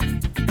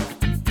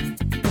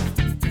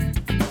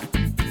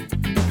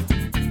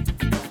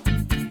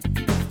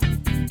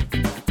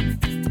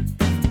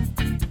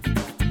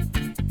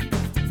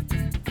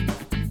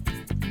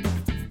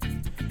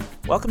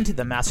Welcome to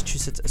the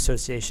Massachusetts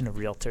Association of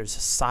Realtors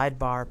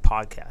Sidebar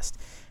Podcast,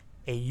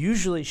 a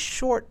usually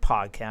short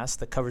podcast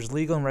that covers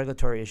legal and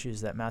regulatory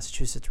issues that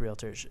Massachusetts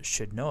realtors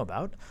should know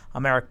about.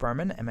 I'm Eric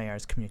Berman,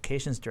 MAR's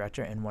Communications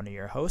Director and one of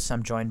your hosts.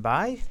 I'm joined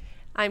by...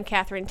 I'm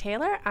Catherine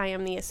Taylor. I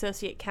am the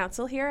Associate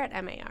Counsel here at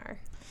MAR.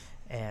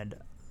 And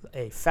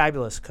a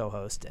fabulous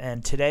co-host.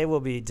 And today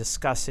we'll be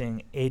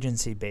discussing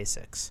agency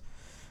basics.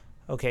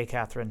 Okay,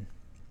 Catherine,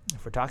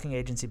 if we're talking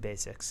agency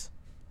basics,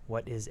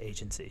 what is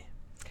agency?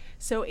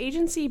 So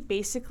agency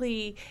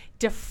basically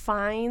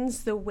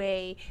defines the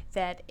way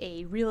that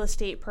a real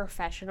estate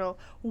professional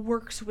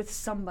works with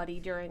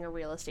somebody during a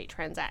real estate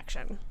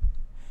transaction.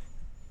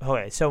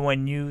 Okay, so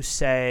when you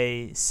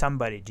say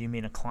somebody, do you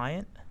mean a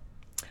client?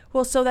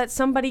 Well, so that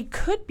somebody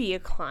could be a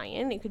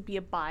client, it could be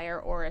a buyer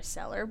or a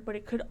seller, but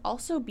it could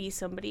also be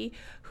somebody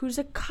who's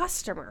a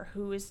customer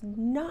who is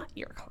not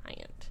your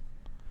client.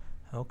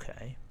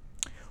 Okay.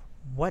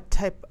 What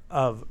type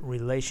of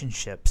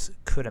relationships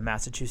could a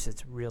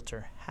Massachusetts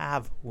realtor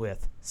have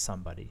with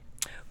somebody?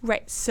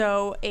 Right.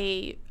 So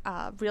a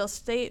real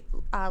estate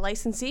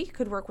licensee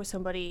could work with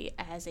somebody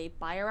as a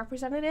buyer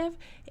representative,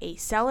 a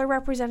seller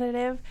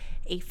representative,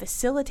 a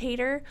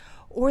facilitator,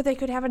 or they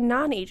could have a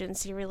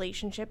non-agency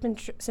relationship and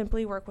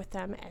simply work with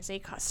them as a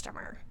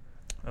customer.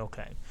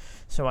 Okay.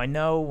 So I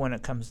know when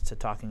it comes to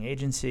talking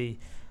agency,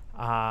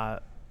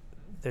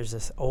 there's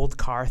this old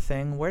car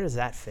thing. Where does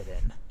that fit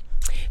in?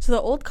 So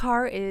the old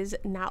car is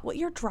not what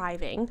you're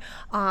driving.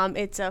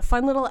 It's a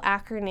fun little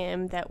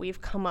acronym that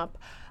we've come up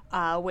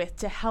with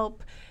to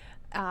help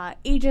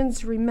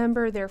agents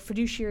remember their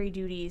fiduciary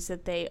duties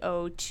that they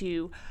owe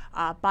to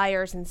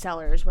buyers and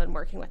sellers when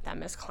working with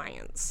them as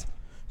clients.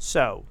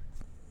 So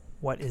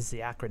what is the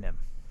acronym?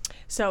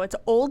 So it's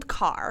old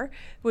car,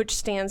 which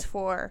stands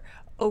for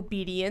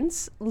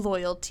obedience,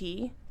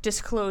 loyalty,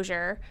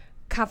 disclosure,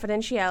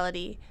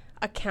 confidentiality,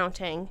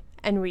 accounting,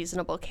 and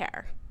reasonable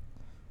care.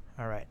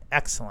 All right.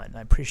 Excellent.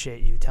 I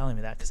appreciate you telling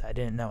me that because I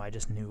didn't know. I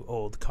just knew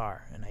old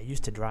car, and I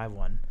used to drive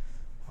one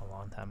a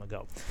long time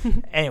ago.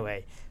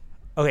 Anyway,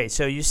 okay,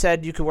 so you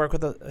said you could work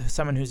with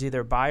someone who's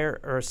either a buyer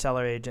or a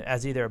seller agent,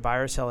 as either a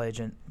buyer or seller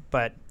agent,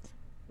 but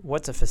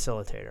what's a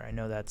facilitator? I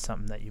know that's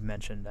something that you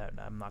mentioned that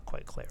I'm not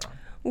quite clear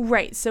on.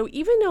 Right. So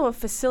even though a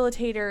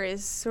facilitator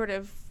is sort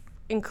of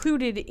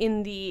included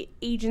in the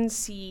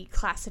agency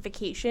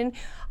classification,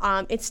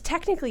 it's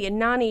technically a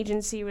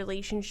non-agency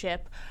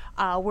relationship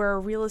where a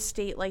real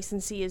estate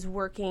licensee is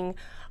working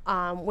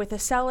with a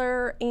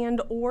seller and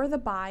or the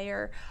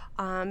buyer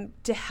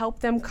to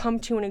help them come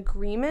to an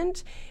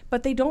agreement,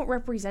 but they don't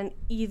represent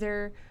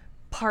either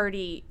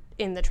party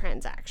in the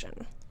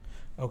transaction.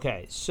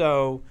 Okay,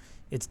 so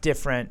it's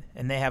different,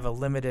 and they have a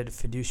limited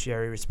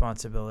fiduciary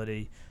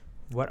responsibility.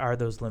 What are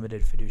those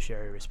limited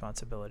fiduciary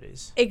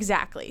responsibilities?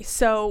 Exactly.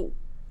 So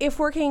if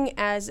working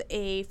as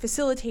a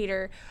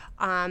facilitator,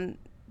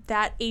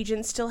 that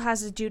agent still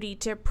has a duty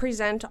to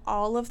present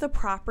all of the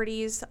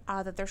properties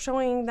that they're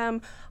showing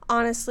them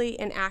honestly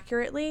and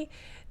accurately.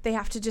 They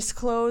have to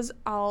disclose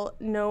all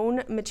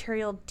known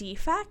material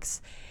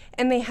defects,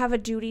 and they have a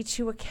duty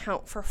to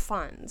account for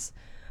funds.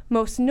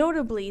 Most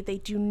notably, they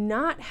do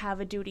not have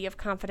a duty of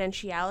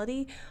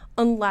confidentiality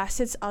unless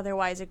it's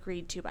otherwise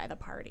agreed to by the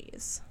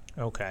parties.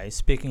 Okay,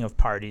 speaking of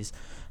parties,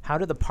 how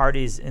do the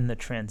parties in the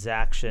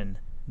transaction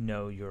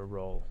know your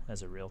role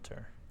as a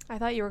realtor? I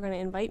thought you were going to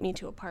invite me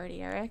to a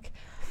party, Eric.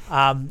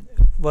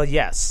 Well,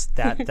 yes,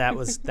 that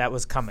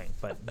was coming,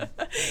 but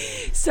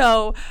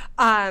So,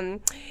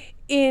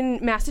 in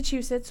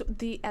Massachusetts,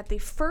 at the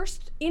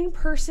first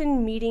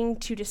in-person meeting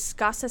to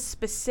discuss a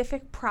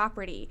specific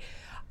property,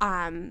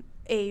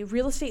 a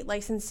real estate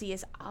licensee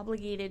is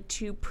obligated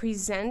to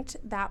present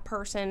that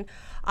person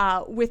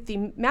with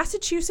the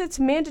Massachusetts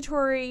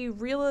Mandatory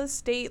Real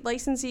Estate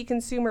Licensee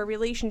Consumer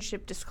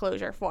Relationship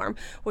Disclosure Form,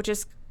 which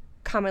is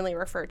commonly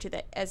referred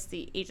to as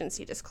the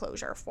agency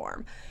disclosure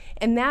form.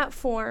 And that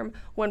form,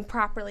 when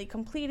properly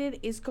completed,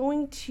 is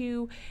going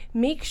to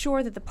make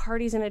sure that the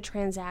parties in a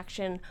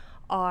transaction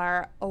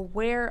are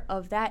aware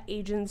of that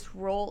agent's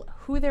role,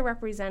 who they're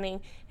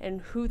representing, and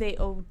who they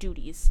owe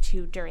duties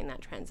to during that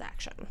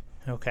transaction.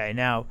 Okay.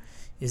 Now,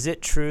 is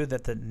it true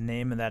that the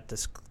name of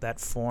that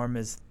form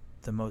is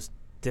the most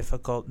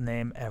difficult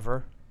name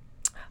ever?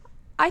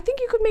 I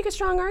think you could make a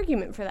strong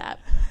argument for that.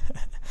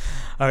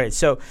 All right.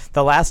 So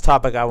the last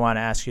topic I want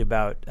to ask you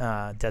about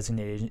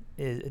designated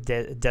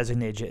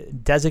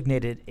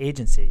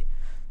agency,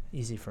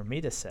 easy for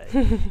me to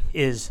say,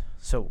 is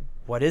so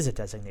what is a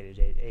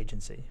designated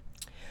agency?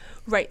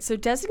 Right. So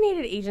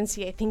designated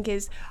agency, I think,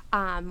 is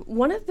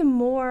one of the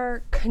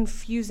more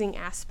confusing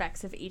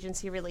aspects of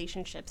agency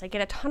relationships. I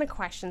get a ton of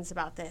questions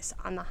about this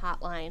on the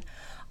hotline.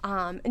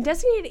 And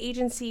designated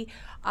agency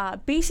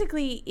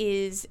basically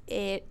is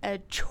a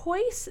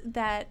choice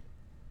that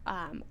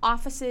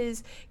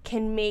offices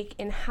can make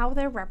in how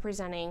they're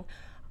representing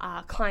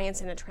clients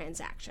in a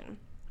transaction.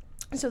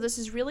 So this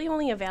is really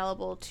only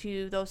available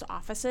to those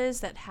offices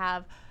that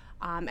have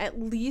at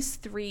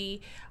least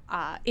 3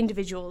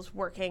 individuals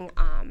working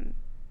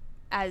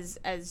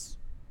as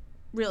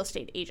real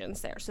estate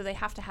agents there. So they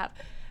have to have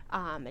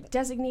a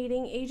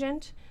designating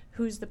agent,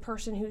 who's the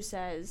person who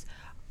says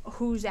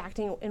who's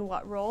acting in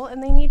what role,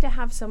 and they need to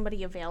have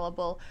somebody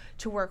available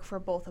to work for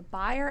both a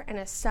buyer and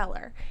a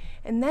seller.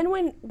 And then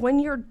when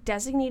you're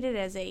designated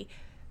as a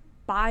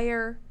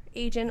buyer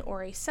agent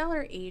or a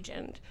seller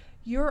agent,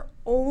 you're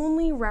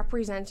only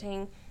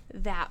representing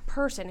that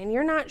person, and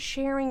you're not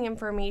sharing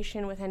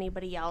information with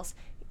anybody else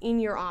in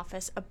your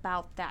office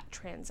about that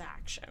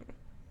transaction.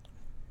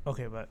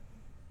 Okay, but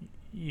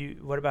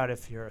what about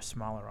if you're a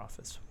smaller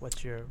office? What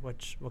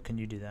can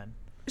you do then?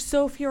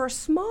 So if you're a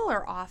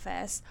smaller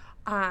office,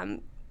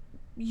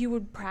 you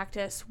would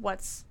practice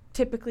what's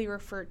typically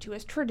referred to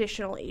as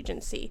traditional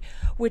agency,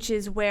 which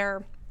is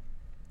where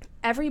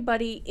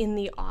everybody in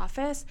the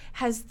office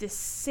has the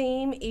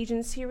same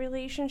agency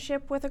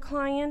relationship with a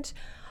client,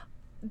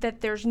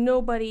 that there's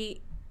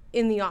nobody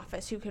in the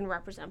office who can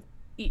represent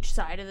each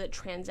side of the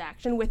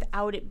transaction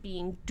without it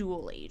being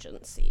dual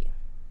agency.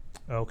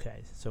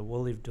 Okay, so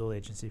we'll leave dual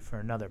agency for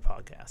another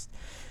podcast.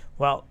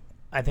 Well,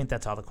 I think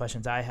that's all the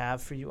questions I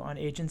have for you on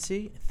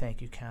agency.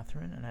 Thank you,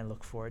 Catherine, and I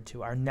look forward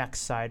to our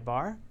next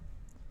sidebar.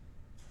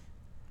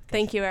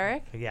 Thank you,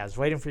 Eric. Yeah, I was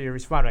waiting for you to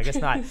respond, but I guess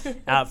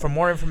not. For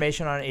more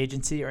information on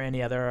agency or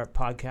any other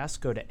podcasts,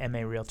 go to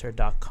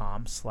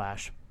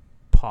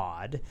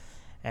marealtor.com/pod.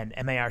 And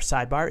MAR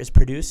Sidebar is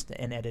produced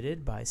and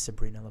edited by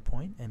Sabrina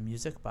Lapointe, and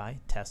music by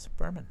Tess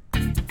Berman.